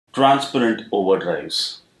Transparent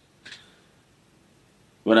overdrives.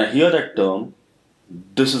 When I hear that term,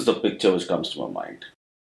 this is the picture which comes to my mind.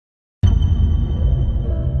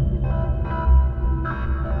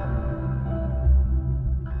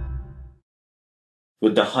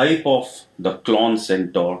 With the hype of the Klon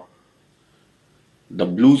Centaur, the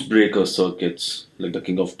blues breaker circuits like the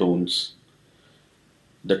King of Tones,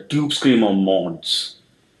 the Tube Screamer mods,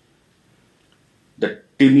 the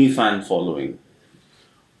Timmy fan following,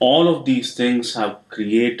 all of these things have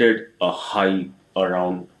created a hype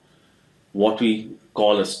around what we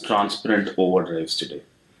call as transparent overdrives today.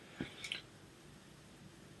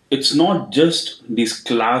 It's not just these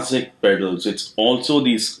classic pedals, it's also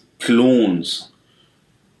these clones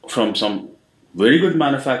from some very good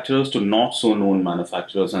manufacturers to not so known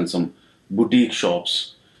manufacturers, and some boutique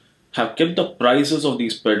shops have kept the prices of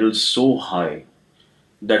these pedals so high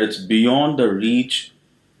that it's beyond the reach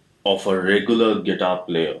of a regular guitar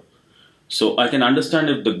player. So I can understand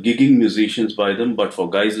if the gigging musicians buy them, but for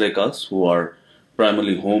guys like us who are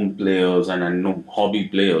primarily home players and no hobby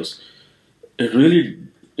players, it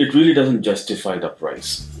really doesn't justify the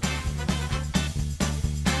price.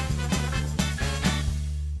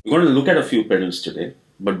 We're going to look at a few pedals today,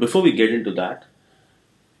 but before we get into that,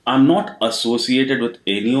 I'm not associated with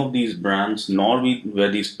any of these brands, nor were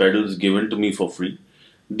these pedals given to me for free.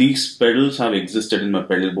 These pedals have existed in my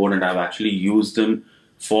pedal board, and I've actually used them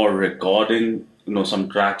for recording, some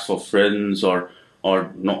tracks for friends or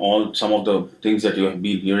some of the things that you have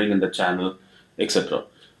been hearing in the channel, etc.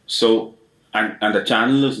 So, and the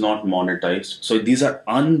channel is not monetized. So these are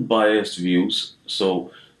unbiased views.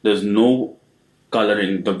 So there's no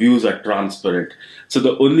coloring. The views are transparent. So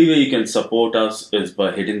the only way you can support us is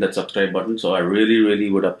by hitting that subscribe button. So I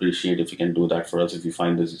really would appreciate if you can do that for us if you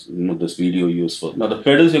find this this video useful. Now the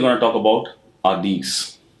pedals we're going to talk about are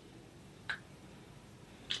these.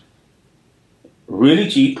 Really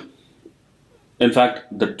cheap. In fact,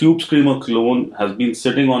 the Tube Screamer clone has been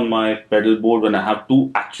sitting on my pedal board when I have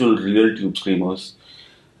two actual real Tube Screamers.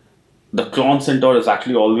 The Klon Centaur is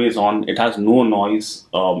actually always on. It has no noise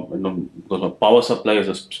because the power supply is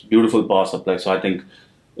a beautiful power supply. So I think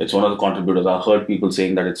it's one of the contributors. I've heard people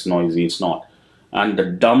saying that it's noisy. It's not. And the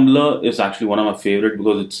Dumbler is actually one of my favorite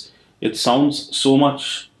because it sounds so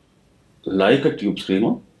much like a Tube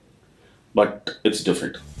Screamer, but it's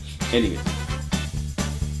different. Anyway.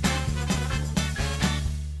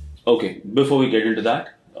 Okay, before we get into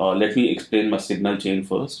that, let me explain my signal chain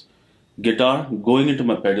first. Guitar going into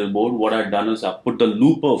my pedal board, what I've done is I've put the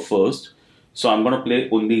looper first. So I'm going to play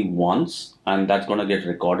only once, and that's going to get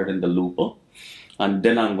recorded in the looper. And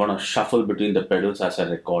then I'm going to shuffle between the pedals as I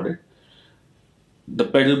record it. The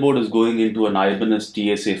pedal board is going into an Ibanez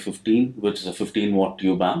TSA 15, which is a 15-watt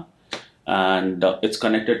tube amp. And it's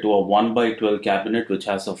connected to a 1x12 cabinet, which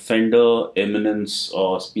has a Fender Eminence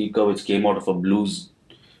speaker, which came out of a Blues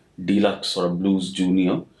Deluxe or a Blues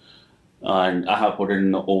Junior. And I have put it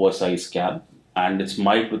in an oversized cab, and it's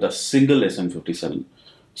mic'd with a single SM57.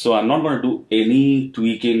 So I'm not going to do any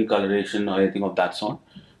tweaking, coloration or anything of that sort.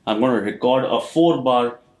 I'm going to record a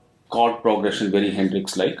 4-bar chord progression, very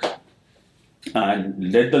Hendrix-like,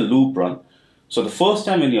 and let the loop run. So the first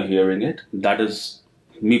time when you're hearing it, that is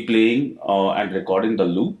me playing and recording the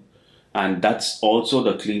loop, and that's also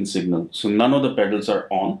the clean signal. So none of the pedals are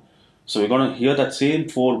on. So we're going to hear that same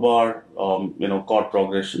 4-bar chord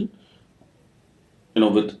progression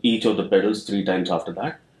with each of the pedals 3 times after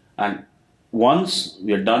that. And once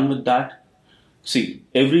we are done with that, see,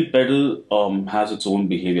 every pedal has its own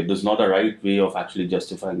behavior. There's not a right way of actually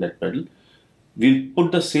justifying that pedal. We'll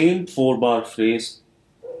put the same 4-bar phrase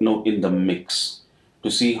in the mix to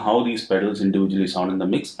see how these pedals individually sound in the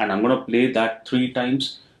mix. And I'm going to play that 3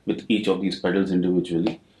 times with each of these pedals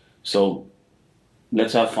individually. So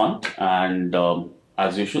let's have fun, and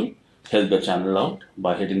as usual, help the channel out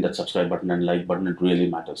by hitting that subscribe button and like button. It really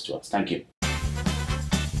matters to us. Thank you.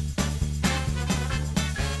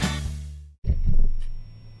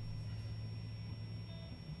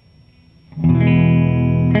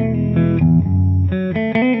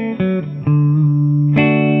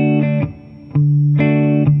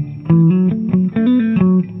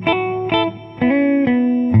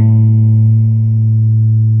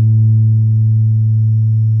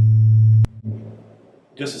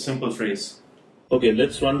 Just a simple phrase. Okay,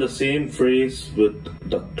 let's run the same phrase with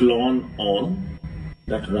the Klon on.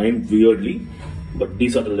 That rhymed weirdly, but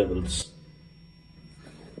these are the levels.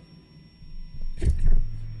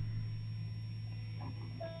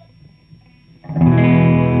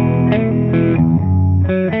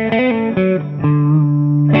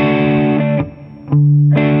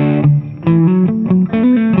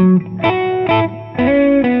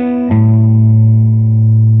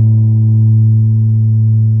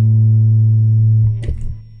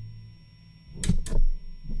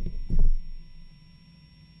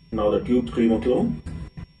 tube screamer clone.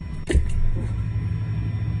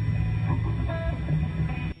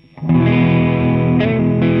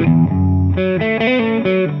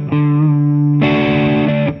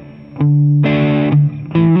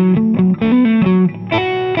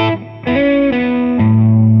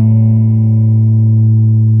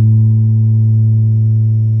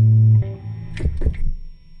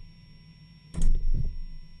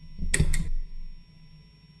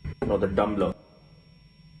 Now the Dumbler.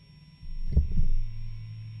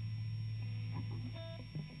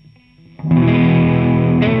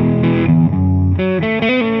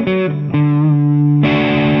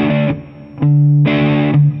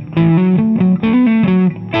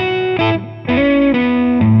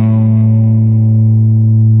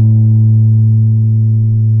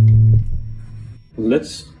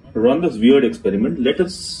 Let's run this weird experiment. Let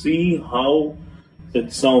us see how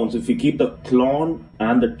it sounds if we keep the Klon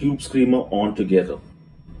and the tube screamer on together.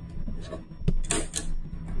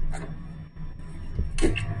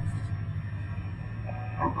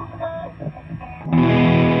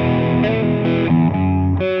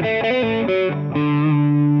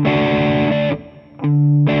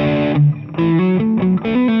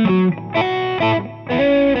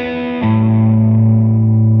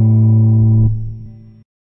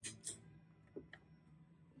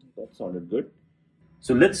 That sounded good.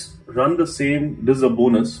 So let's run the same. This is a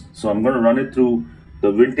bonus. So I'm going to run it through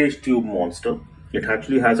the vintage tube monster. It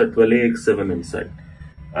actually has a 12AX7 inside.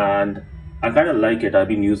 And I kind of like it. I've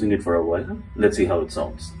been using it for a while. Let's see how it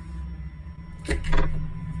sounds.